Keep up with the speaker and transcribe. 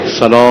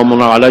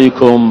سلام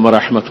علیکم و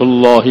رحمت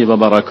الله و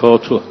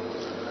برکاته.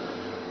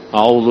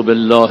 اعوذ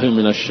بالله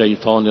من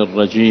الشیطان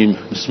الرجیم.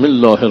 بسم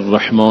الله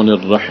الرحمن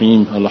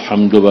الرحیم.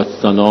 الحمد و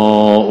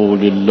الثناء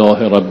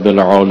لله رب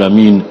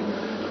العالمین.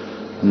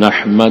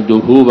 نحمده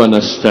و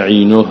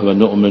نستعینه و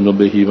نؤمن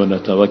به و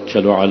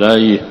نتوکل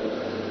علیه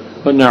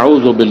و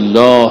نعوذ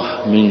بالله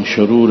من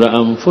شرور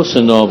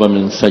انفسنا و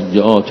من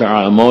سیئات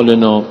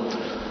اعمالنا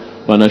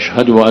و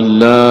نشهد ان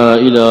لا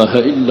اله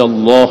الا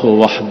الله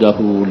وحده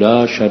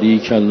لا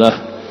شریک له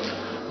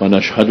و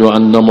نشهد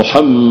ان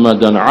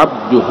محمدا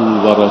عبده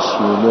و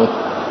رسوله.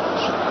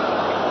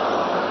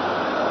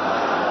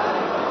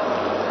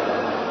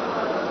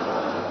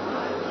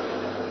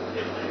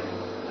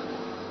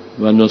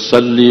 و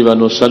نصلی و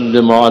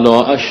نسلم علی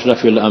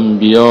اشرف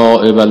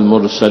الانبیاء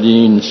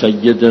والمرسلین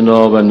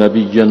سیدنا و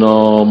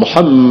نبینا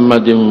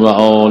محمد و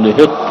آله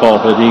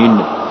الطاهرین.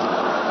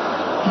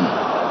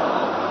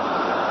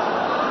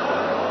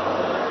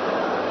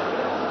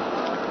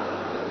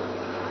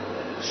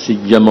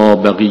 سیما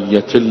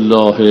بقیت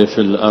الله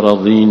فی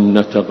الارضین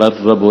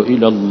نتقرب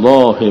الی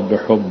الله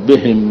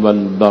بحبهم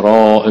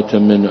والبراءة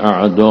من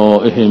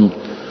اعدائهم.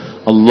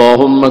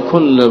 اللهم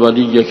كن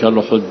لوليك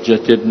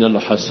الحجة ابن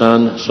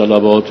الحسن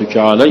صلواتك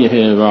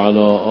عليه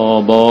وعلى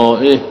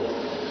آبائه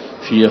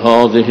في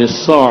هذه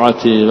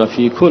الساعة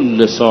وفي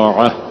كل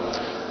ساعة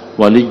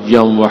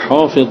وليا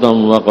وحافظا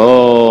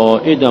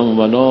وقائدا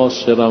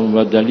وناصرا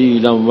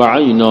ودليلا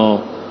وعينا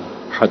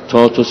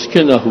حتى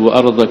تسكنه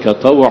أرضك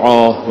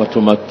طوعا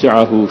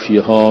وتمتعه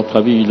فيها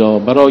طويلا.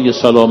 برای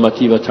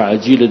سلامتی و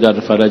تعجیل در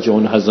فرج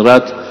اون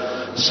حضرت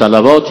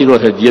صلواتی رو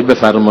هدیه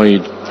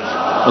بفرمایید.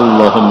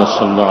 اللهم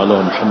صل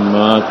على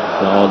محمد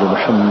و آل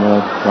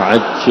محمد و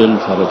عجل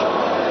فرج.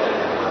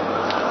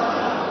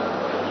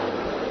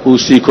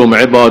 اوصیکم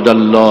عباد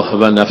الله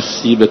و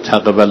نفسی به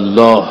تقوی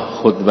الله.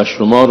 خود و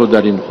شما رو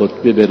در این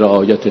خطبه به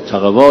رعایت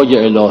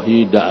تقوای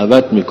الهی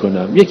دعوت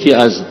میکنم. یکی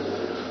از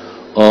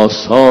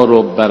آثار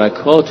و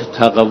برکات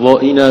تقوا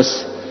این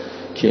است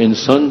که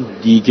انسان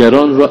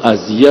دیگران رو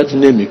اذیت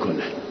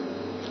نمیکنه.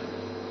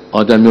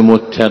 آدم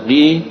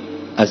متقی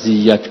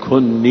اذیت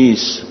کن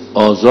نیست،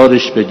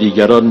 آزارش به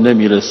دیگران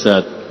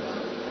نمیرسد.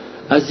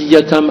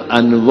 اذیت هم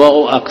انواع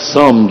و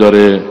اقسام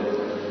داره،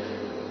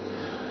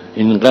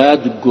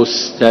 اینقدر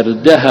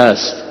گسترده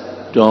هست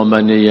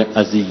دامنه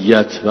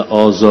اذیت و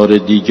آزار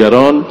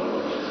دیگران،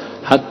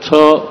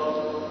 حتی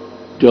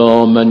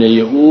دامنه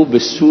او به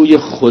سوی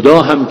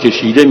خدا هم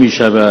کشیده می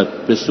شود،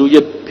 به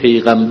سوی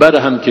پیغمبر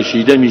هم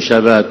کشیده می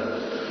شود.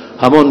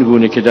 همان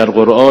گونه که در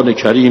قرآن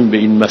کریم به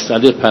این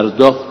مسئله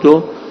پرداخت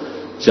و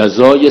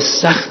جزای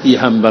سختی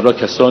هم برای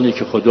کسانی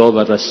که خدا و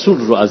رسول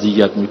رو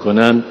اذیت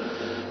میکنن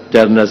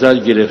در نظر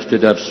گرفته.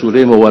 در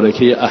سوره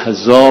مبارکه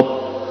احزاب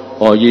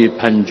آیه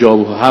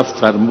 57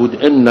 فرمود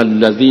ان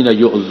الذين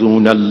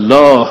يؤذون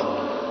الله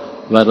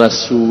و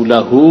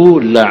رسوله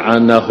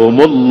لعنهم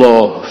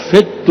الله فی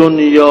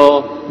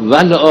الدنیا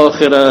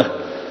والآخره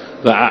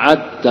و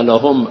اعد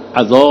لهم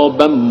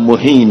عذابا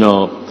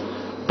مهینا.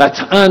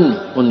 قطعا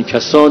اون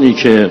کسانی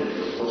که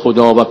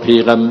خدا و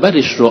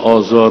پیغمبرش رو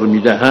آزار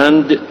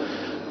میدهند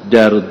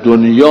در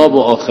دنیا و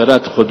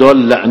آخرت خدا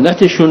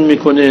لعنتشون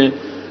میکنه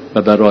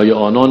و برای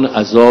آنان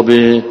عذاب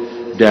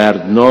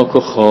دردناک و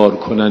خار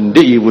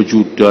کننده ای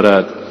وجود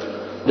دارد.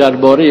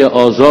 درباره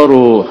آزار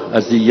و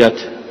اذیت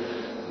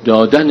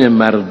دادن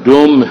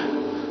مردم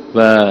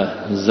و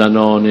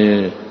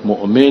زنان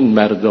مؤمن،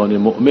 مردان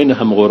مؤمن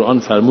هم قرآن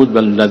فرمود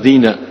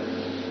والذین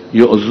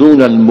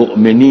یؤذون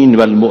المؤمنین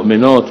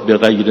والمؤمنات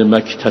بغیر ما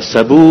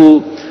اکتسبوا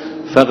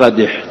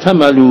فقد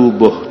احتملوا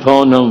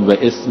بهتانا و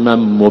اثما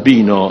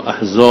مبینا.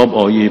 احزاب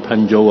آیه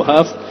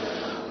 57.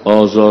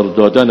 آزار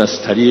دادن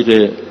از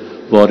طریق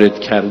وارد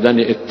کردن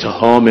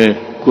اتهام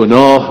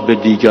گناه به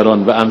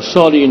دیگران و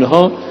امثال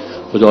اینها،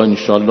 خدا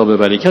انشاءالله به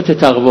برکت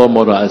تقوا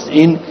ما را از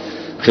این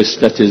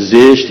خصلت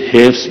زشت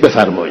حفظ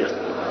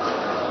بفرماید.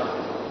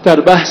 در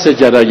بحث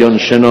جریان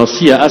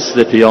شناسی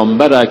اصل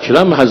پیامبر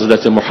اکرم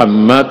حضرت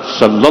محمد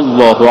صلی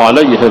الله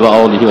علیه و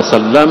آله و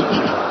سلم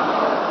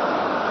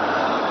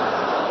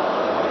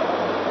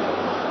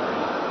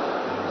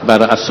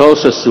بر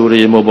اساس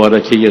سوره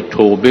مبارکه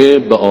توبه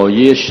به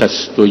آیه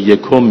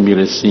 61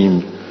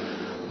 میرسیم.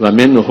 و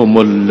منهم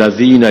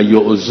الذین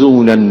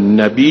یؤذون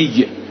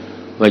النبی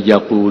و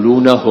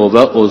یقولون هو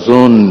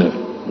اذن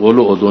قل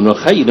اذن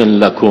خیر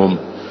لکم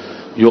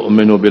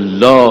یؤمن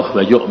بالله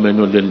و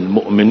یؤمن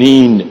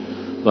للمؤمنین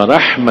و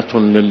رحمة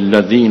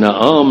للذین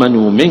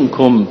آمنوا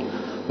منکم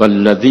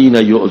والذین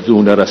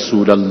یؤذون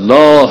رسول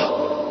الله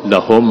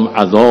لهم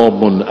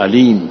عذاب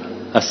علیم.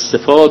 از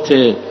صفات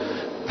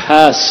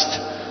پست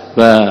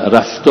و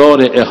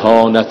رفتار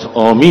اهانت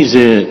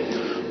آمیز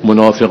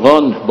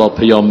منافقان با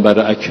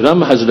پیامبر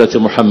اکرم حضرت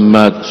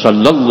محمد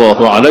صلی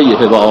الله علیه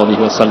و آله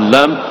و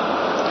سلم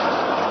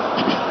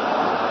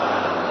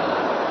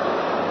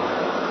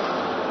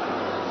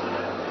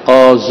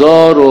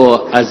آزار و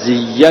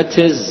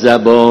اذیت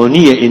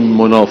زبانی این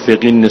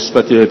منافقین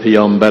نسبت به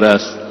پیامبر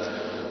است.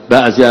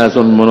 بعضی از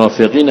اون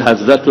منافقین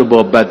حضرت رو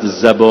با بد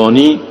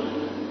زبانی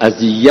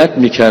اذیت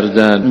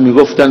میکردن،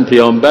 میگفتن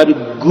پیامبر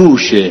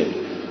گوشه.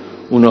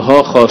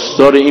 اونها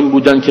خواستار این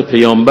بودن که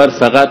پیامبر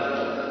فقط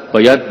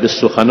باید به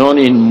سخنان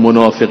این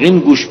منافقین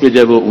گوش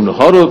بده و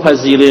اونها رو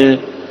بپذیره.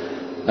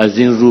 از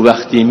این رو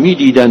وقتی می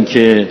دیدن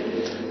که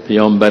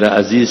پیامبر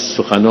عزیز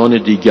سخنان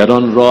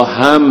دیگران را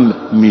هم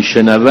می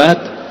شنود،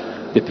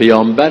 به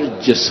پیامبر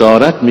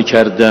جسارت می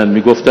کردن،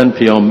 می گفتن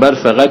پیامبر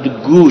فقط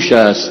گوش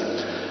است،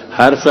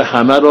 حرف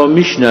همه را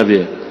می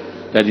شنوه،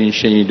 در این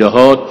شنیده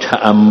ها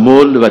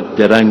تأمل و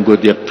درنگ و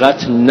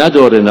دقت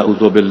نداره. نعوذ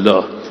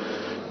بالله.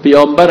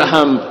 پیامبر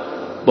هم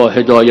با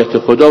هدایت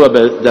خدا و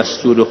به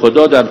دستور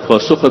خدا در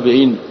پاسخ به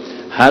این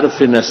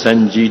حرف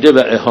نسنجیده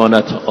و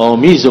اهانت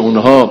آمیز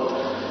اونها،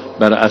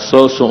 بر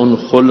اساس اون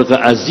خلق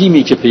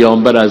عظیمی که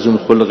پیامبر از اون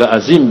خلق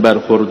عظیم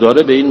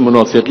برخورداره، به این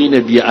منافقین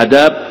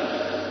بی‌ادب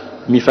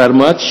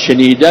می‌فرماید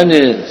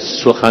شنیدن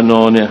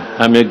سخنان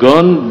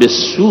همگان به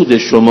سود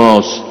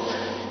شماست.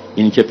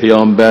 این که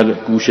پیامبر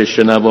گوش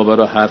شنوا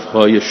برای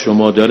حرفهای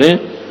شما داره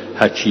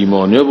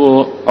حکیمانه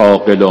و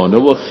عاقلانه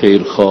و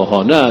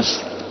خیرخواهانه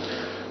است.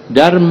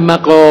 در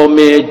مقام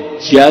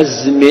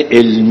جزم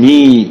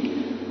علمی،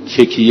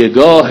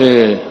 تکیهگاه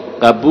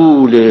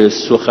قبول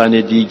سخن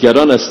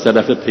دیگران از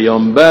طرف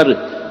پیامبر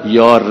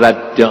یا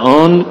رد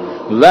آن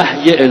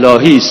وحی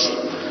الهی است،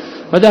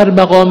 و در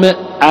مقام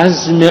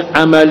عزم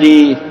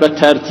عملی و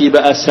ترتیب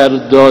اثر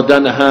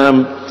دادن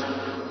هم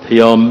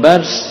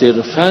پیامبر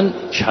صرفاً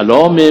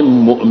کلام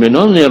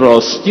مؤمنان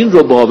راستین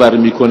رو باور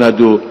می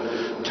کند و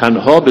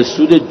تنها به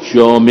سود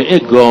جامعه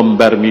گام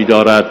بر می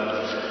دارد.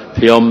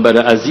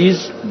 پیامبر عزیز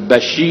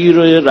بشیر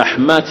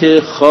رحمت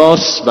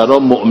خاص برای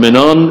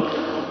مؤمنان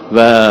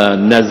و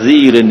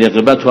نذیر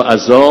نقمت و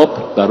عذاب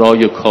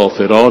برای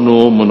کافران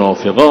و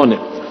منافقان.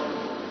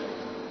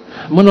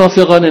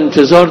 منافقان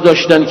انتظار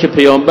داشتن که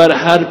پیامبر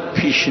هر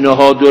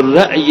پیشنهاد و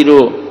رأی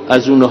رو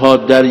از اونها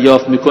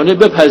دریافت میکنه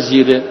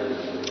بپذیره،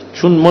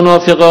 چون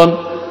منافقان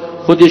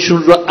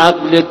خودشون رو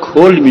عقل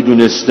کل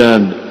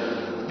میدونستن.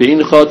 به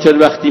این خاطر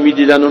وقتی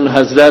میدیدن اون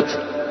حضرت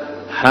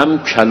هم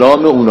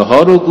کلام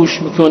اونها رو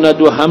گوش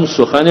میکند و هم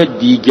سخن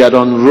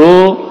دیگران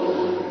رو،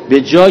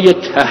 به جای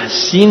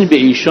تحسین به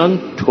ایشان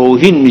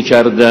توهین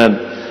میکردن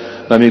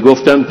و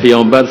میگفتن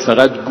پیامبر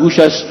فقط گوش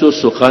است و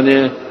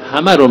سخن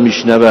همه رو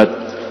میشنود.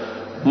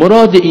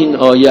 مراد این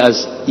آیه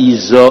از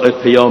ایذاء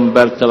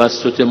پیامبر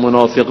توسط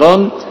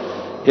منافقان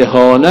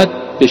اهانت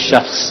به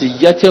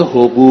شخصیت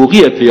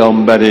حقوقی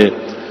پیامبر.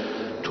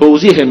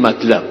 توضیح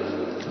مطلب: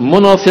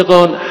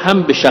 منافقان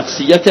هم به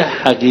شخصیت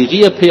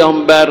حقیقی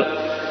پیامبر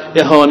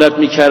اهانت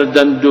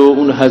میکردند و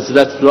اون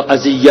حضرت را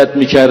اذیت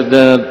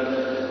میکردند،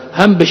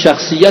 هم به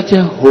شخصیت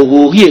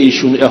حقوقی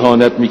ایشون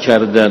اهانت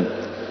میکردند.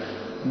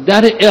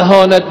 در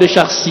اهانت به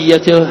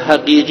شخصیت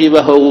حقیقی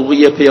و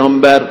حقوقی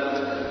پیامبر،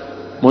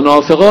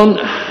 منافقان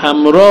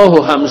همراه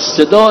و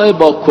همصداع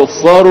با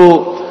کفار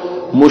و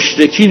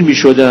مشرکین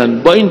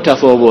میشدند، با این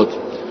تفاوت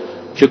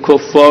که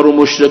کفار و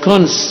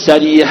مشرکان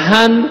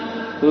صریحاً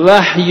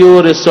وحی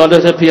و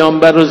رسالت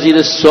پیامبر رو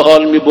زیر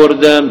سوال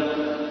میبردند،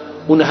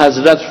 اون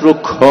حضرت رو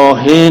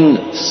کاهن،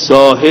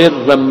 ساحر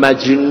و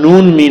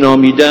مجنون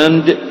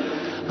مینامیدند.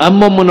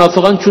 اما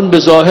منافقان چون به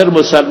ظاهر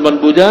مسلمان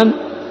بودند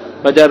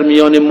و در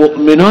میان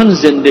مؤمنان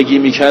زندگی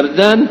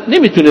میکردند،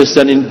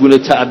 نمیتونستن این گونه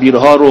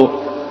تعبیرها رو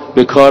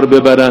به کار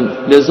ببرن،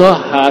 لذا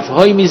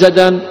حرفهایی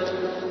میزدن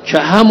که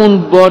همون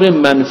بار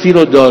منفی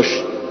رو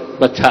داشت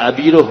و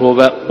تعبیر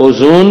هو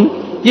اذن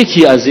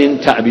یکی از این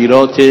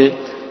تعبیرات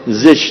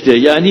زشته.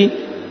 یعنی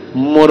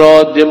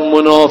مراد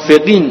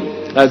منافقین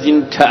از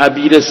این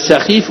تعبیر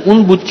سخیف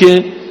اون بود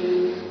که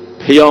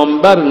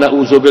پیامبر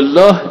نعوذ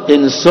بالله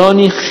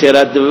انسانی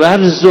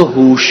خردورز و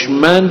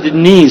هوشمند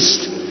نیست.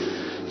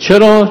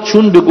 چرا؟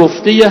 چون به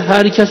گفته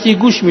هر کسی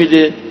گوش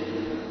میده.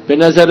 به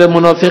نظر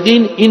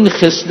منافقین این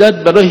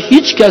خصلت برای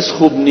هیچ کس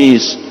خوب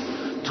نیست،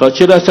 تا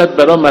چه رسد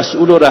برای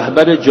مسئول و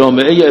رهبر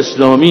جامعه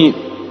اسلامی.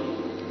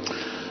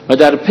 و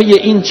در پی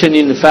این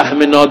چنین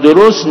فهم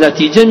نادرست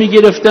نتیجه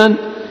میگرفتن،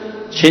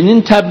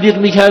 چنین تبلیغ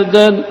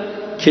میکردن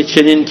که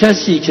چنین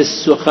کسی که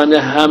سخن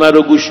همه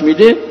رو گوش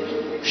میده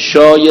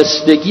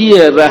شایستگی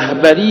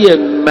رهبری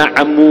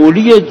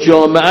معمولی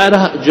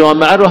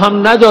جامعه رو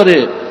هم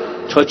نداره،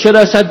 تا چه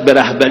رسد به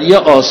رهبری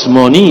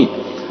آسمانی.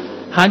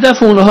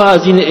 هدف اونها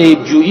از این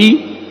عیبجویی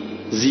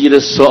زیر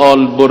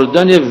سوال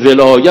بردن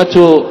ولایت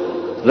و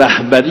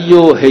رهبری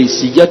و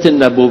حیثیت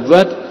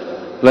نبوت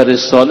و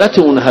رسالت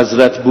اون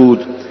حضرت بود.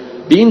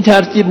 به این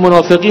ترتیب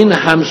منافقین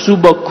همسو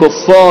با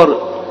کفار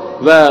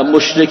و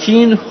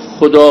مشرکین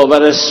خدا و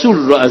رسول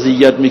را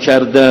اذیت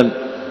می‌کردند.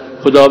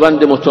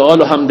 خداوند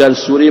متعال هم در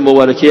سوره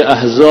مبارکه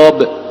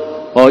احزاب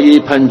آیه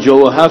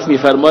 57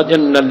 می‌فرماید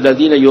ان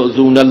الذين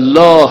يؤذون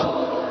الله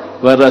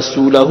و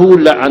رسوله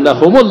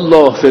لعنهم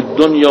الله فی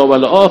الدنیا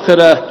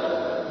والآخره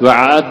و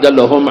اعد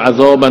لهم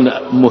عذابا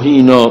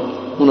مهینا.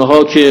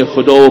 اونها که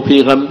خدا و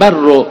پیغمبر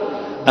رو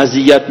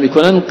اذیت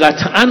میکنن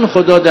قطعا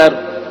خدا در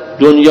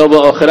دنیا و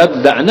آخرت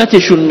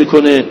لعنتشون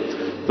میکنه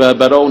و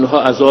برای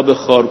اونها عذاب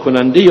خار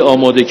کننده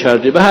آماده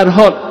کرده. به هر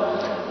حال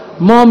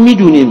ما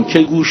میدونیم که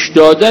گوش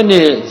دادن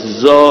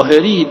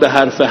ظاهری به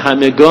حرف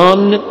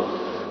همگان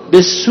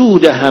به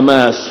سود همه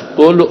است.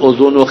 قل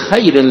اذن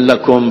خیر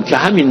لکم که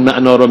همین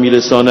معنا را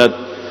میرساند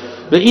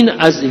و این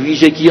از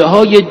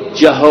ویژگی‌های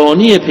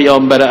جهانی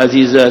پیامبر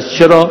عزیز است.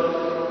 چرا؟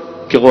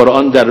 که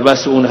قرآن در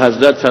وصف اون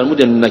حضرت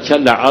فرمود انک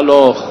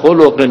لعلی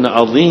خلق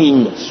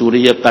عظیم،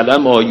 سوره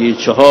قلم آیه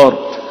 4.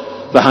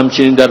 و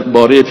همچنین در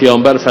باره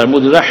پیامبر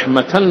فرمود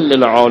رحمتا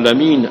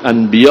للعالمین،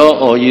 انبیاء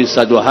آیه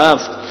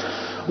 107.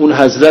 اون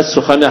حضرت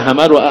سخن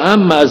همه رو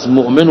اعم از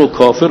مؤمن و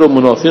کافر و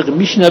منافق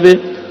میشنوه،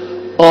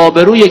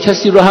 آبروی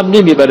کسی رو هم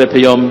نمیبره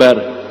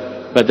پیامبر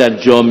و در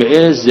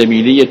جامعه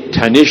زمینه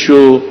تنش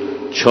و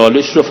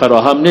چالش رو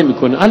فراهم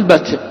نمیکنه.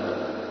 البته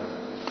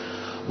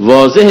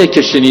واضحه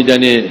که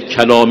شنیدن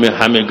کلام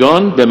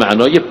همگان به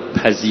معنای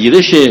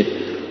پذیرش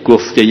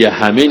گفته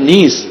همه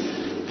نیست.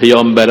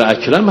 پیامبر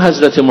اکرم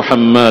حضرت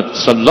محمد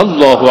صلی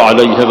الله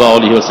علیه و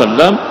آله و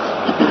سلم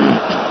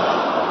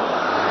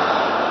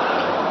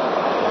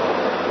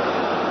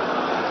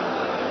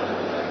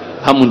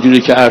همونجوری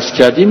که عرض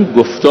کردیم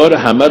گفتار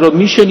همه رو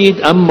میشنید،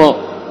 اما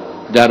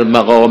در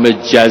مقام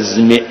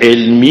جزم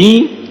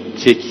علمی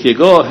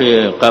تکیهگاه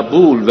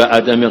قبول و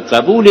عدم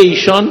قبول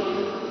ایشان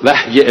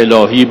وحی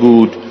الهی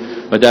بود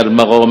و در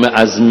مقام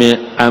عزم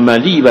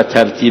عملی و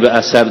ترتیب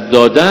اثر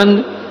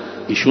دادن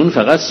ایشون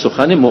فقط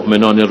سخن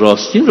مؤمنان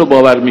راستین رو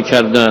باور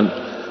میکردن،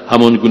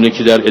 همون گونه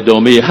که در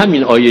ادامه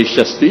همین آیه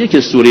 61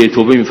 سوره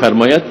توبه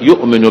میفرماید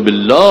یؤمن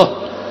بالله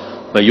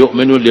و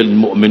یؤمن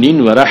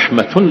للمؤمنین و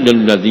رحمت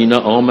للذین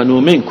آمنوا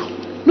منکم.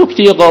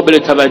 نکته قابل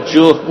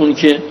توجه اون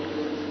که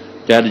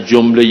در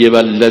جمله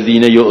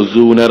والذین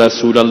یؤذون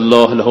رسول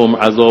الله لهم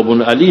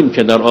عذاب علیم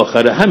که در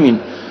آخر همین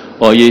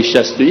آیه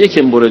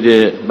 61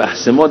 مورد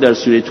بحث ما در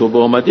سوره توبه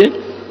آمده،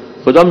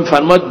 خدا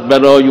میفرماد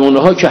برای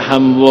اونها که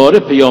همواره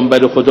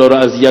پیامبر خدا را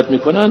اذیت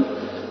میکنن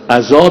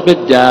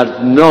عذاب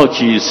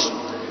دردناکی است.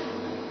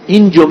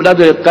 این جمله رو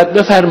دقت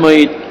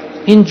بفرمایید،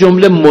 این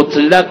جمله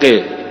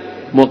مطلقه،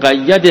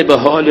 مقید به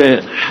حال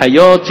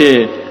حیات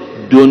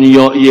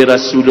دنیایی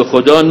رسول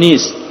خدا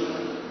نیست.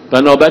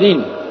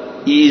 بنابراین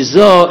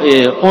ایذاء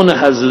اون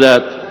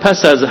حضرت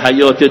پس از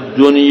حیات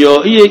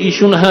دنیایی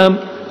ایشون هم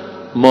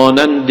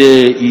مانند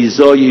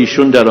ایذای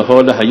ایشون در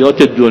حال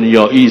حیات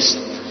دنیایی است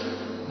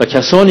و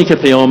کسانی که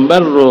پیامبر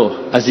رو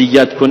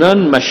اذیت کنن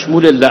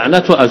مشمول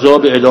لعنت و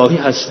عذاب الهی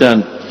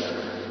هستند.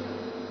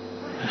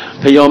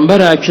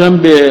 پیامبر اکرم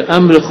به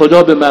امر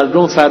خدا به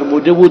مردم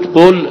فرموده بود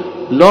قل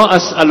لا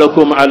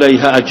اسألكم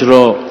علیه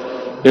اجرا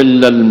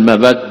الا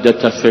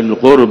المودة فی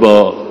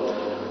القربى.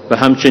 و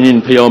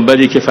همچنین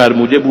پیامبری که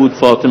فرموده بود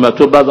فاطمه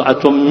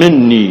بضعة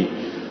منی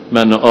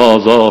من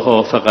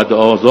آذاها فقد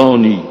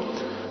آذانی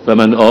و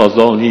من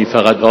آذانی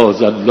فقد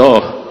آذى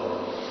الله.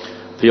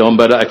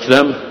 پیامبر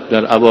اکرم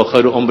در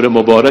اواخر عمر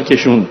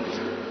مبارکشون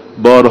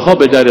بارها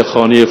به در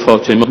خانه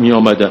فاطمه می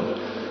آمدن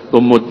و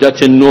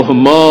مدت 9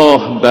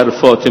 ماه بر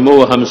فاطمه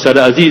و همسر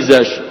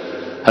عزیزش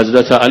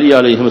حضرت علی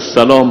علیه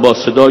السلام با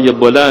صدای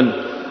بلند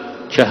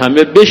که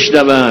همه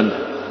بشنوند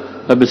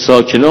و به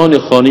ساکنان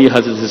خانه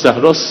حضرت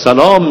زهرا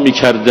سلام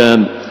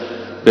می‌کردند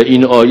و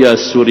این آیه از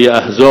سوره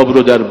احزاب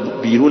رو در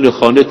بیرون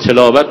خانه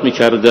تلاوت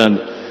می‌کردند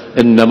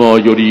انما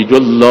یرید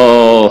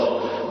الله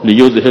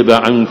لیذهب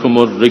عنکم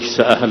الرجس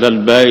اهل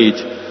البیت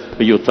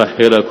و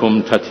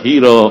یطهرکم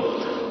تطهیرا.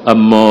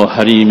 اما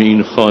حریم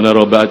این خانه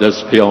را بعد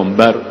از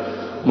پیامبر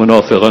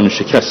منافقان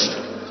شکست.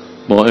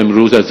 ما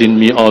امروز از این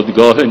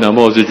میعادگاه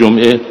نماز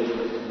جمعه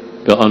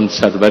به آن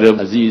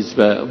سرور عزیز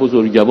و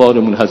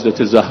بزرگوارمون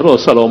حضرت زهرا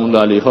سلام الله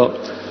علیها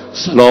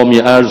سلامی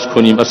عرض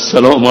کنیم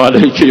السلام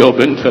علیک یا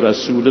بنت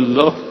رسول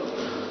الله،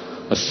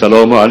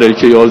 السلام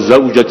علیک یا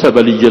زوجة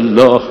ولی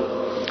الله،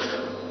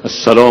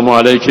 السلام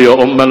علیک یا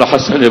ام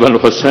الحسن و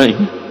الحسین،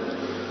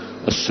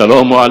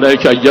 السلام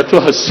علیک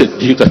ایتها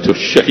الصدیقة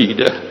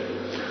الشهیده.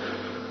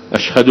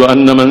 اشهد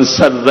ان من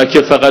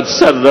سرک فقد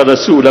سر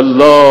رسول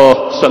الله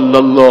صلی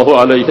الله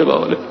علیه و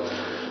آله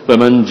و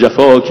من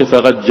جفاک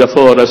فقد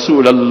جفا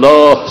رسول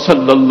الله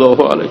صلی الله علیه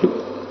و آله.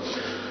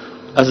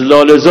 از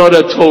لاله‌زار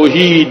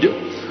توحید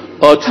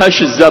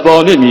آتش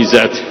زبانه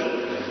میزد،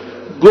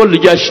 گل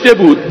گشته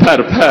بود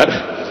پرپر،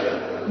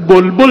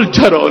 بلبل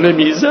ترانه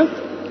میزد.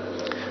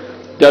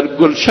 در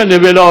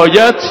گلشن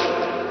ولایت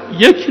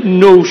یک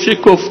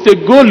نوشکفته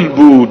گل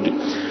بود،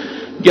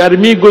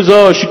 گرمی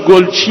گذاشت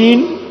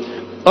گلچین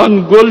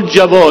آن گل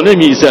جوانه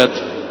میزد.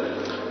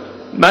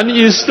 من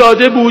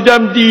ایستاده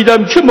بودم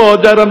دیدم که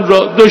مادرم را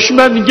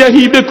دشمن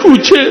گهی به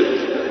کوچه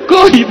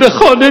گاهی به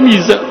خانه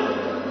میزد،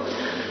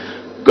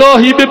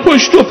 گاهی به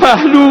پشت و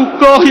پهلو،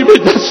 گاهی به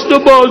دست و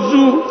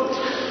بازو،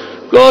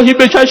 گاهی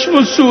به چشم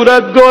و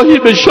صورت، گاهی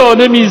به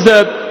شانه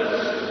میزد.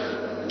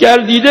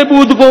 گردیده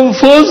بود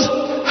قنفذ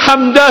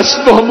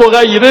همدست با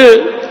مغیره،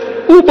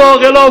 او با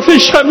غلاف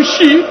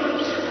شمشیر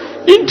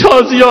این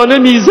تازیانه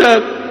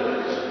میزد.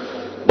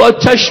 با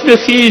چشم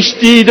خیش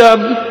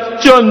دیدم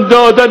جان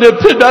دادن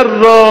پدر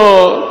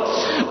را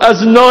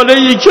از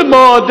ناله‌ای که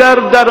مادر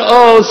در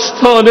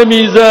آستانه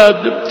میزد.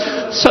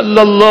 صلی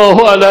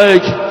الله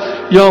علیک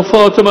یا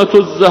فاطمه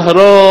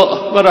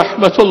الزهراء و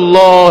رحمت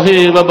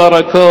الله و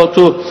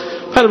برکاته.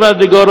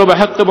 پروردگارا به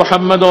حق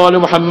محمد و آل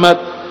محمد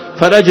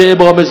فرج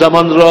امام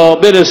زمان را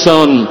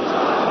برسان.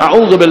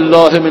 اعوذ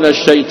بالله من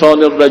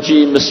الشیطان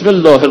الرجیم. بسم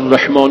الله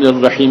الرحمن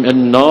الرحیم.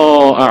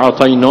 انا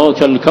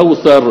اعطیناک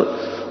الکوثر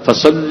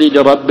فصل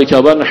لربك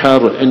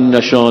وانحر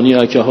ان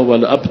شانئك هو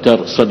الابتر.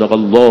 صدق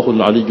الله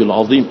العلی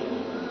العظیم.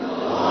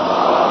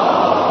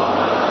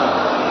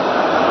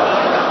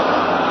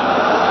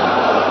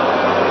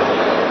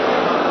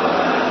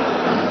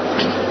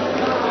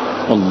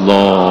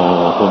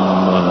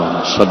 اللهم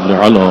صل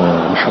على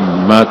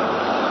محمد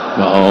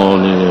و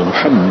آل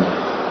محمد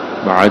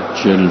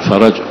وعجل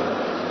فرج.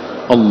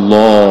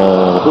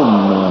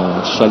 اللهم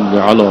صل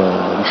على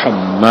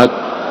محمد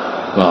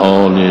و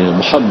آل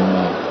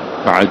محمد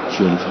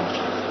وعجل فرج.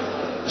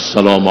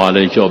 السلام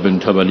عليك يا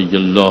بنت ولي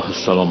الله.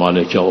 السلام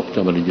عليك يا أخت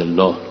ولي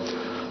الله.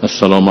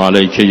 السلام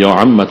عليك يا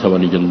عمة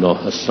ولي الله.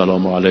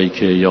 السلام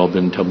عليك يا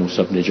بنت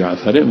موسى بن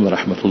جعفر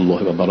ورحمة الله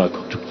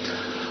وبركاته.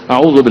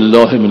 اعوذ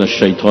بالله من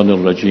الشیطان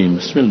الرجیم.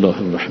 بسم الله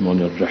الرحمن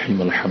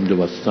الرحیم. الحمد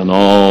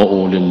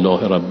والثناء لله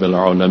رب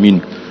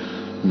العالمین.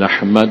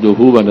 نحمده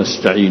و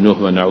نستعینه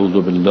و نعوذ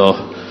بالله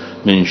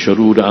من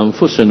شرور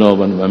انفسنا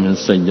و من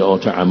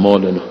سیئات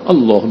اعمالنا.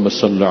 اللهم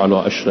صل علی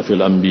اشرف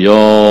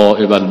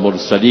الانبیاء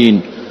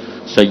والمرسلین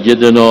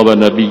سیدنا و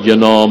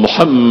نبینا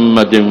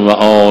محمد و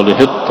آله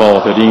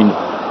الطاهرین.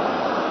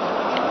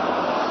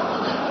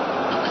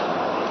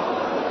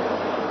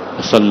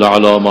 صل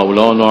على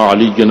مولانا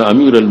علي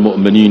امير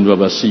المؤمنين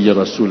ووصي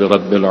رسول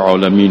رب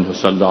العالمين.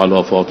 وصل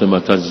على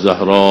فاطمة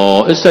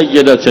الزهراء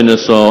سيدة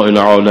نساء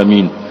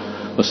العالمين.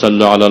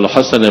 وصل على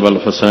الحسن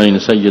والحسين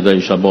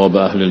سيدي شباب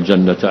أهل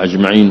الجنة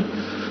أجمعين.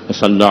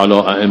 وصل على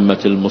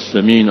أئمة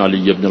المسلمين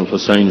علي بن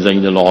الحسين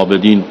زين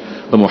العابدين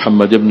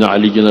ومحمد بن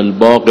علي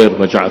الباقر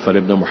وجعفر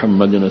بن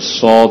محمد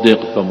الصادق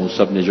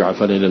وموسى بن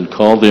جعفر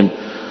الكاظم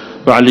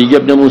وعلي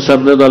بن موسى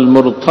الرضا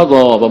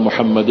المرتضى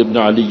ومحمد بن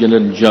علي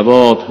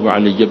الجواد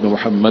وعلي بن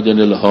محمد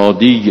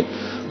الهادي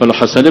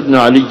والحسن بن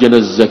علي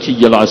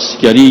الزكي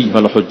العسكري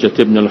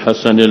والحجة بن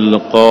الحسن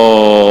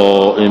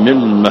القائم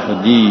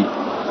المهدي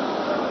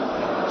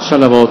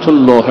صلوات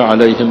الله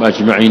عليهم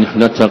أجمعين.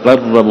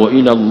 نتقرب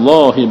إلى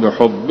الله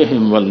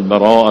بحبهم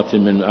والبراءة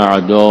من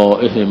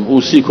أعدائهم.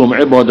 أوصيكم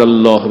عباد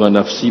الله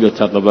ونفسي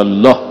بتقوى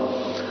الله.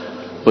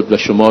 خود و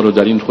شما رو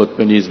در این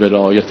خطبه نیز به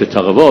رعایت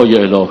تقوای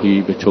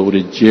الهی به طور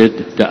جد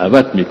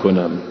دعوت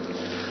میکنم.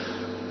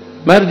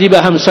 مردی به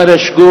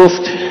همسرش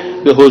گفت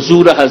به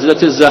حضور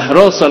حضرت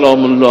زهرا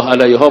سلام الله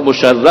علیها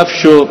مشرف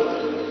شو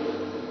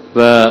و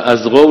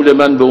از قول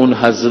من به اون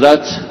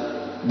حضرت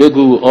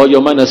بگو آیا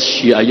من از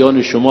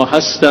شیعیان شما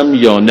هستم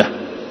یا نه.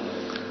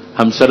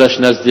 همسرش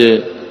نزد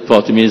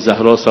فاطمه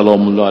زهرا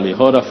سلام الله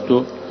علیها رفت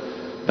و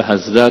به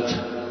حضرت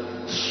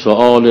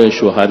سؤال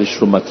شوهرش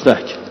رو مطرح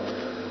کرد.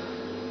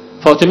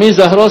 فاطمه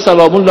زهرا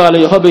سلام الله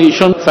علیها به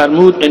ایشان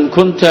فرمود ان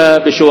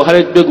کنت، به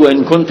شوهرت بگو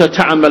ان کنت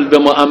تعمل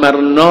بما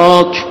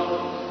امرناک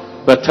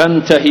و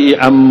تنتهی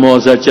عما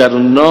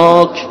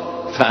زجرناک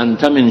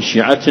فانت من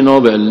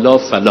شیعتنا و الا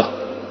فلا.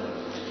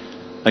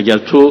 اگر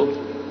تو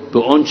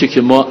به آنچه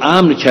که ما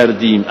امر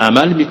کردیم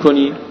عمل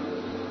میکنی،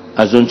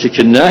 از آنچه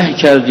که نهی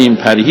کردیم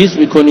پرهیز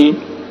میکنی،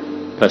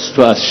 پس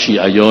تو از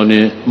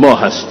شیعیان ما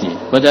هستی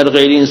و در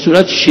غیر این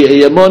صورت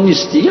شیعه ما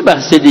نیستی. یه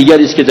بحث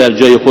دیگری است که در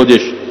جای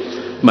خودش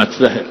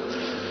مطرحه.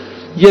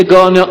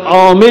 یگانه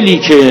عاملی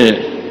که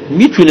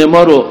میتونه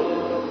ما رو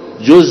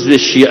جزو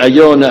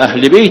شیعیان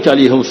اهل بیت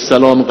علیهم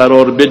السلام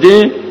قرار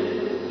بده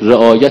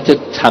رعایت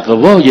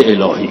تقوای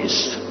الهی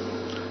است.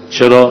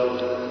 چرا؟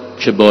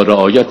 که با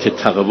رعایت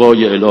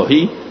تقوای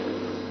الهی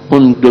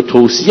اون دو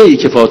توصیه‌ای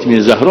که فاطمه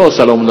زهرا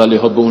سلام الله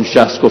علیها به اون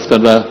شخص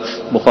گفتن و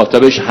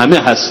مخاطبش همه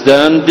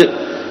هستند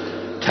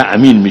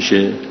تأمین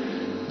میشه.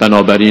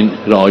 بنابراین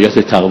رعایت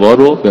تقوا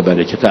رو به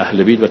برکت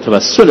اهل بیت و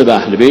توسل به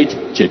اهل بیت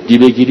جدی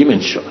بگیریم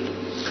انشاءالله.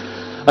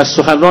 از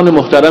سخنران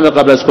محترم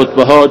قبل از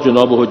خطبه ها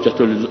جناب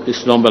حجت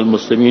الاسلام و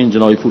المسلمین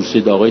جناب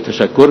پورسید آقای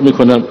تشکر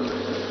میکنم.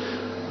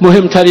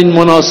 مهمترین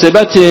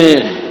مناسبت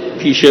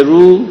پیش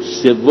رو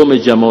 3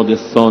 جمادی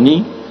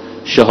الثانی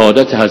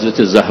شهادت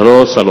حضرت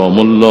زهرا سلام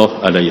الله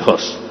علیها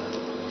است.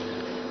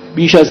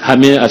 بیش از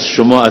همه از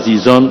شما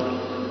عزیزان،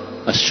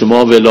 از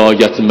شما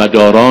ولایت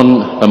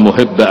مداران و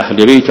محب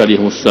اهل بیت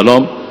علیهم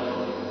السلام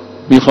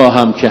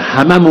میخواهم که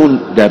هممون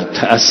در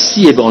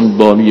تأسی به آن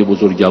بانی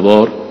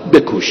بزرگوار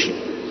بکوشیم.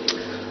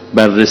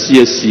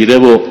 بررسی سیره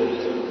و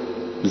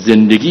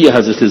زندگی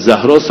حضرت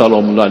زهرا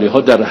سلام الله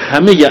علیها در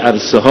همه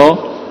عرصه ها،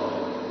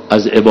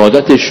 از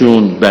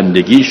عبادتشون،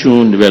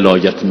 بندگیشون،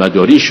 ولایت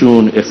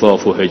مداریشون،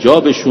 عفاف و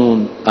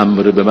حجابشون،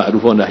 امر به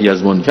معروف و نهی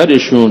از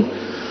منکرشون،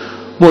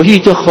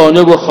 محیط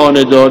خانه و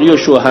خانه‌داری و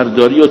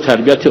شوهرداری و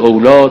تربیت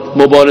اولاد،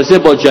 مبارزه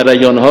با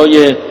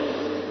جریان‌های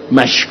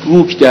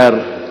مشکوک در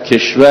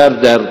کشور،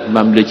 در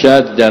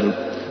مملکت، در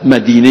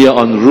مدینه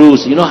آن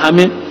روز، اینا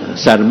همه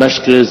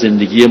سرمشق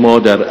زندگی ما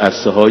در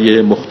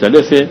عرصه‌های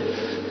مختلفه.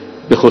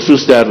 به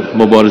خصوص در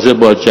مبارزه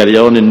با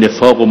جریان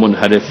نفاق و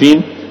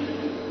منحرفین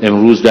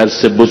امروز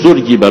درس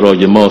بزرگی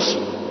برای ماست.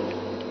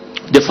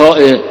 دفاع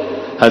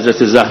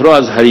حضرت زهرا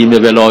از حریم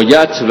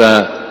ولایت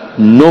و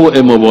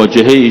نوع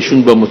مواجهه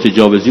ایشون با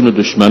متجاوزین و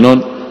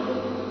دشمنان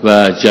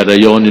و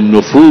جریان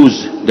نفوذ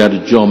در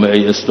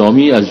جامعه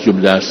اسلامی از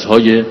جمله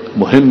درس‌های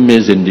مهم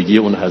زندگی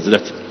اون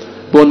حضرت.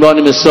 به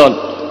عنوان مثال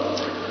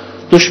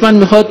دشمن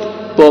میخواد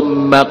با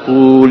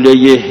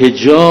مقوله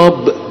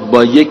حجاب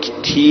با یک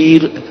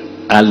تیر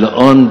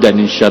الان در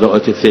این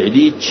شرایط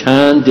فعلی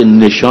چند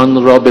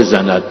نشان را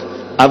بزند.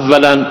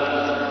 اولا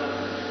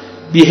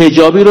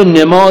بی‌حجابی رو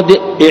نماد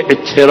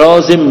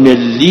اعتراض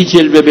ملی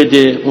جلوه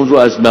بده، اون رو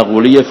از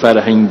مقوله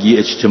فرهنگی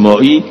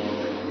اجتماعی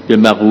به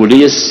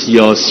مقوله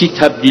سیاسی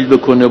تبدیل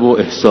بکنه و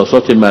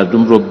احساسات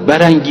مردم رو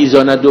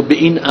برانگیزاند و به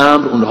این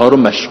امر اونها رو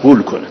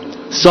مشغول کنه.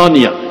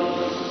 ثانیا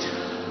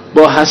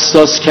با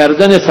حساس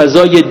کردن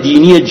فضای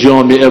دینی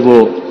جامعه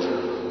و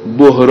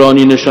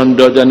بحرانی نشان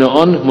دادن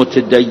آن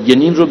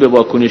متدینین رو به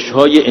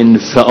واکنش‌های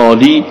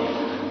انفعالی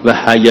و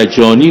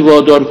هیجانی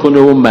وادار کنه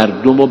و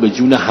مردم رو به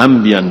جون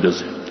هم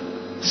بیاندازه.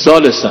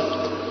 ثالثا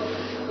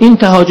این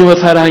تهاجم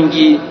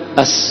فرهنگی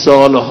از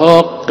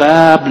سالها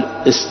قبل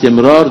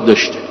استمرار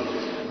داشته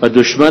و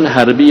دشمن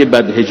حربه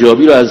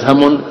بدحجابی را از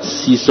همون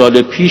 30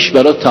 سال پیش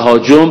برای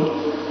تهاجم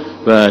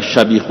و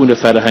شبیخون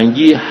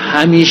فرهنگی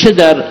همیشه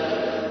در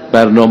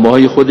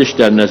برنامه‌های خودش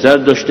در نظر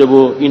داشته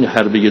و این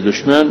حربه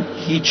دشمن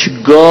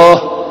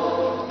هیچگاه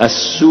از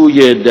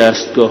سوی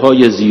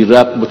دستگاه‌های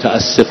زیرربط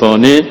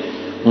متاسفانه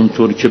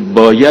اونطور که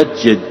باید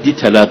جدی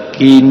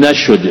تلقی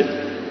نشده.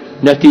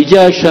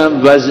 نتیجه‌اش هم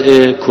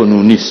وضع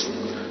کنونی است.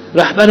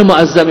 رهبر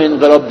معظم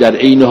انقلاب در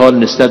عین حال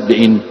نسبت به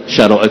این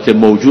شرایط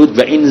موجود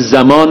و این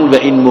زمان و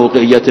این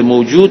موقعیت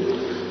موجود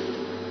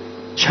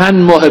چند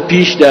ماه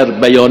پیش در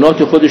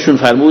بیانات خودشون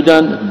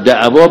فرمودن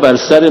دعوا بر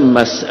سر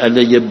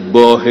مسئله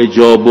با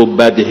حجاب و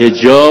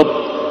بدحجاب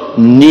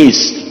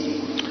نیست،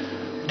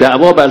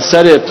 دعوا بر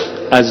سر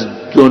از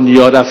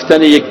دنیا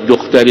رفتن یک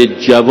دختر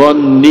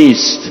جوان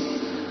نیست،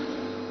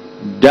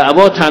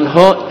 دعوا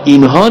تنها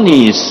اینها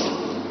نیست،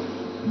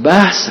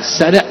 بحث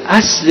سر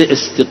اصل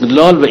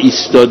استقلال و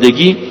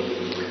ایستادگی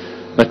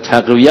و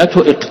تقویت و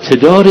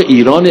اقتدار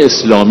ایران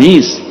اسلامی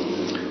است.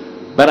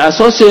 بر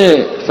اساس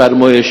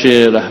فرمایش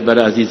رهبر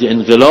عزیز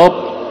انقلاب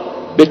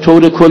به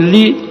طور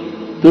کلی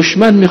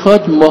دشمن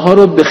میخواد ماها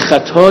رو به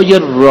خطای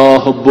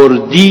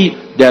راهبردی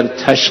در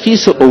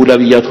تشخیص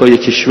اولویت‌های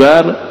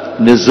کشور،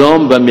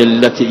 نظام و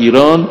ملت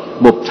ایران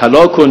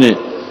مبتلا کنه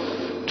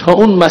تا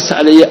اون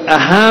مسئله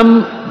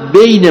اهم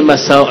بین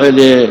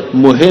مسائل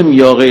مهم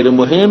یا غیر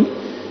مهم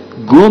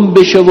گم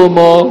بشه و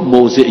ما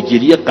موضع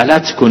گیری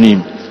غلط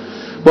کنیم.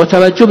 با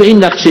توجه به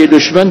این نقشه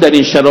دشمن در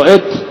این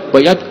شرایط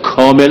باید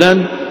کاملا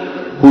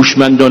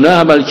هوشمندانه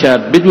عمل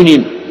کرد.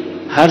 بدونیم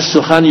هر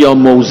سخن یا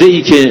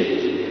موضعی که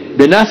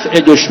به نفع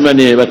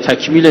دشمنه و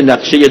تکمیل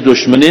نقشه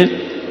دشمنه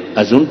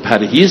از اون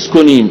پرهیز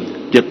کنیم.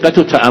 دقت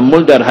و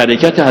تأمل در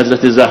حرکت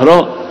حضرت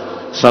زهرا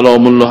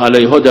سلام الله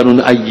علیها در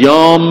اون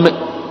ایام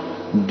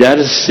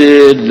درس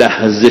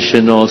لحظه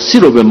شناسی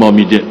رو به ما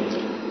میده.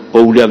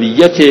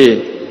 اولویت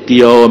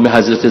قیام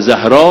حضرت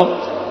زهرا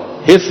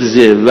حفظ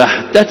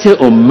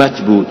وحدت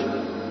امت بود.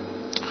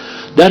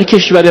 در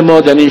کشور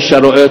ما در این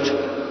شرایط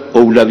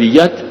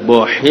اولویت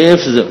با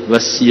حفظ و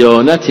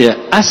صیانت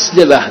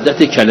اصل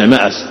وحدت کلمه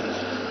است.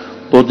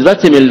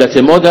 قدرت ملت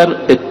ما در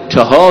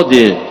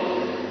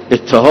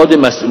اتحاد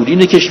مسئولین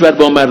کشور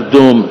با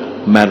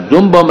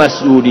مردم با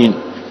مسئولین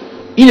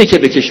اینه که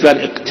به کشور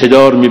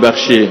اقتدار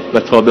میبخشه و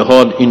تا به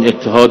حال این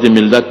اتحاد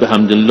ملت به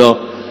حمدالله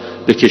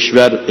به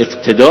کشور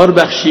اقتدار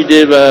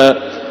بخشیده و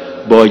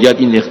باید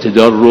این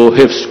اقتدار رو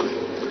حفظ کنه.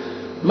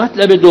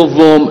 مطلب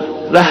دوم،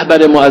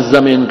 رهبر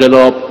معظم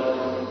انقلاب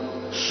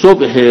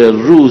صبح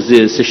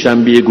روز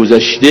سه‌شنبه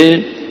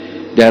گذشته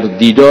در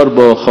دیدار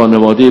با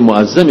خانواده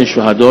معظم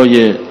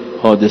شهدای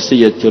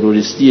حادثه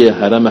تروریستی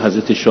حرم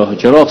حضرت شاه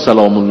چراغ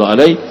سلام الله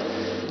علیه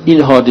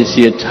این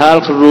حادثه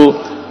تلخ رو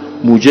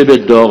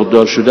موجب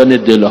داغدار شدن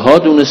دلها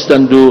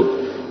دونستند و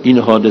این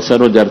حادثه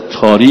رو در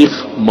تاریخ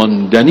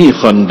ماندنی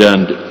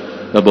خواندند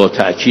و با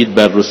تأکید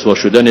بر رسوا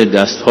شدن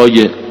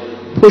دستهای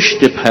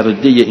پشت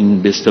پرده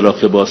این به اصطلاح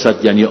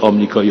خباثت یعنی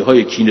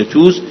آمریکایی‌های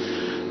کینه‌توز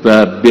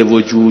و به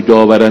وجود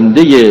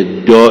آورنده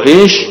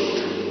داعش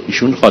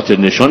ایشون خاطر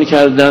نشان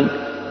کردند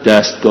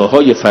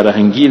دستگاه‌های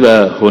فرهنگی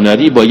و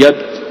هنری باید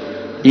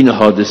این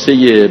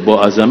حادثه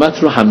با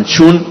عظمت رو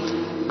همچون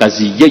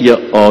قضیه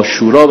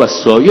عاشورا و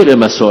سایر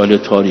مسائل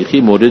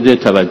تاریخی مورد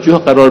توجه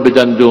قرار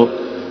بدند و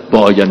با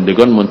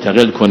آیندگان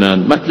منتقل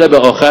کنند. مطلب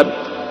آخر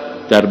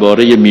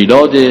درباره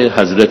میلاد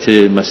حضرت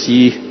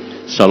مسیح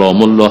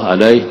سلام الله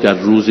علیه در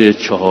روز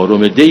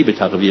 4 دی به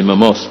تقویم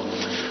ماست.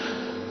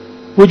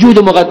 وجود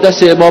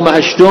مقدس امام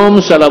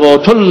هشتم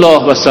صلوات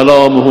الله و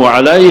سلامه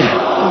علیه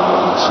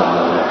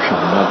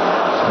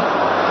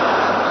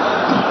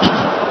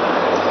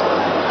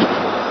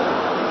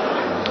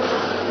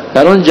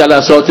در آن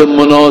جلسات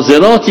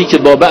مناظراتی که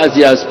با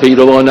بعضی از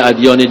پیروان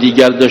ادیان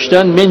دیگر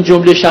داشتن من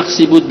جمله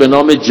شخصی بود به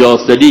نام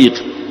جاثلیق.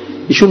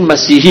 ایشون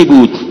مسیحی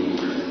بود.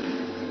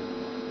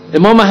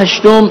 امام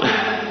هشتم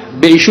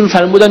به ایشون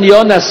فرمودن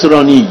یا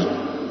نصرانی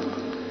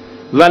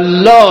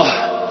والله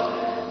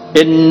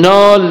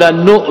انا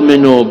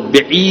لنؤمن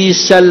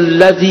بعیسی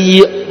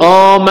الذی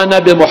آمن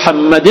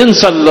بمحمد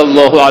صلی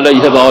الله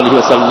علیه و آله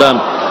و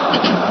سلم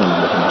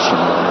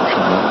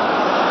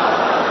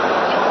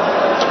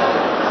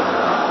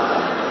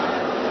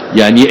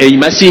یعنی ای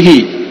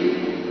مسیحی،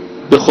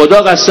 به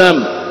خدا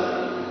قسم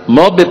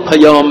ما به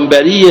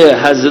پیامبری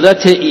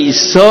حضرت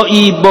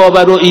عیسی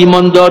باور و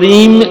ایمان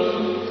داریم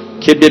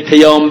که به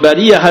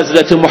پیامبری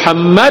حضرت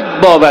محمد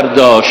باور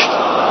داشت.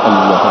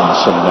 اللهم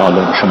صل علی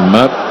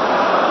محمد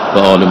و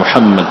آل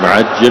محمد و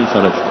عجل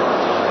فرج.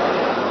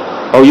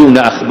 آیون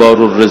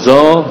اخبار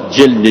الرضا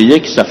جلد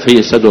 1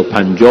 صفحه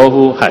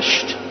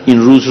 158.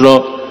 این روز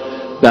را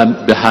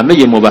به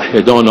همه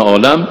موحدان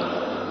عالم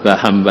و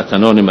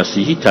هموطنان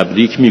مسیحی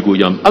تبریک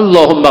میگویم.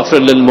 اللهم اغفر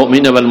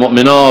للمؤمنین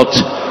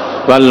والمؤمنات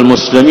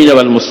والمسلمین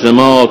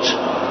والمسلمات.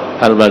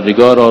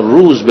 پروردگارا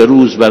روز به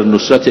روز بر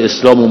نصرت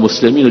اسلام و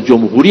مسلمین و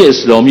جمهوری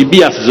اسلامی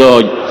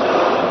بیفزای.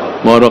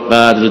 ما را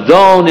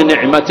قدردان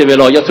نعمت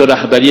ولایت و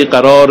رهبری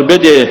قرار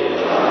بده.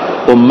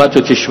 امت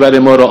و کشور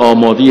ما را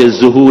آماده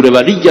ظهور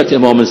ولیت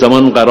امام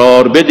زمان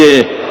قرار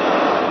بده.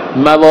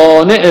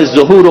 موانع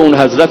ظهور اون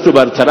حضرت رو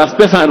برطرف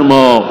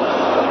بفرما.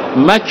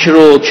 مکر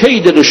و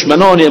کید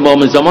دشمنان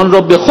امام زمان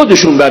را به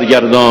خودشون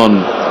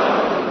برگردان.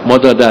 ما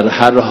در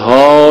هر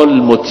حال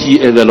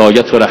مطیع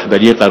ولایت و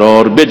رهبری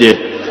قرار بده.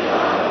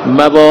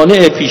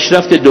 موانع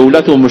پیشرفت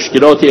دولت و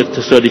مشکلات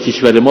اقتصادی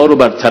کشور ما رو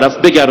برطرف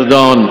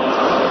بگردان.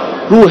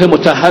 روح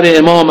مطهر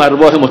امام،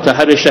 ارواح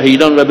مطهر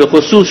شهیدان و به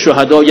خصوص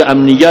شهدای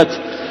امنیت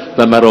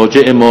و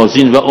مراجع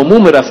مازین و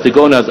عموم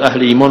رفتگان از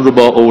اهل ایمان رو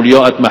با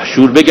اولیاءت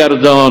محشور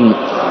بگردان.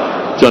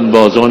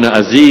 جانبازان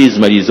عزیز،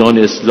 مریضان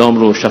اسلام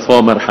رو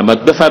شفا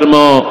مرحمت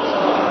بفرما.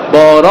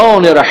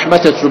 باران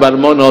رحمتت رو بر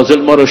ما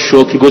نازل، ما رو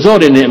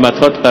شکرگزار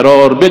نعمتات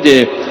قرار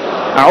بده.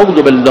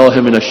 اعوذ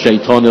بالله من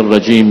الشیطان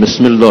الرجیم.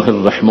 بسم الله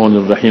الرحمن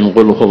الرحیم.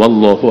 قل هو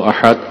الله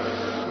احد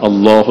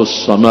الله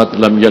الصمد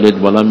لم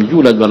یلد ولم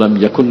یولد ولم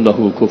یکن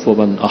له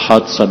کفوا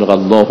احد. صدق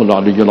الله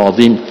العلی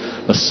العظیم.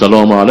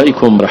 السلام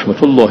علیکم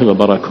رحمت الله و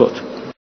برکاته.